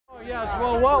Yes,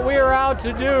 well, what we are out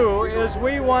to do is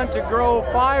we want to grow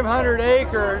 500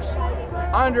 acres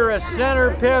under a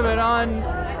center pivot on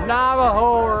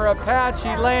Navajo or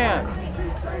Apache land.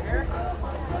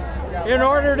 In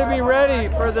order to be ready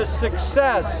for the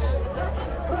success,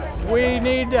 we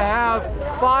need to have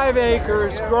 5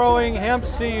 acres growing hemp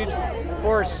seed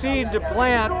for seed to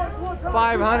plant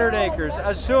 500 acres,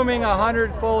 assuming a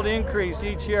 100-fold increase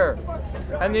each year.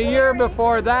 And the year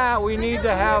before that, we need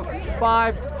to have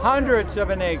 5/100ths of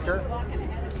an acre,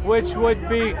 which would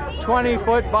be 20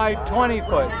 foot by 20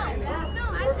 foot.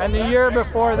 And the year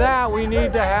before that, we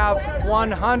need to have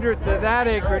 1/100th of that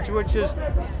acreage, which is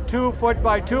 2 foot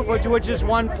by 2 foot, which is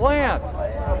 1 plant.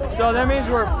 So that means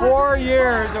we're 4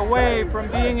 years away from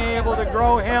being able to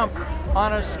grow hemp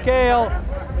on a scale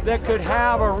that could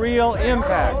have a real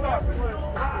impact.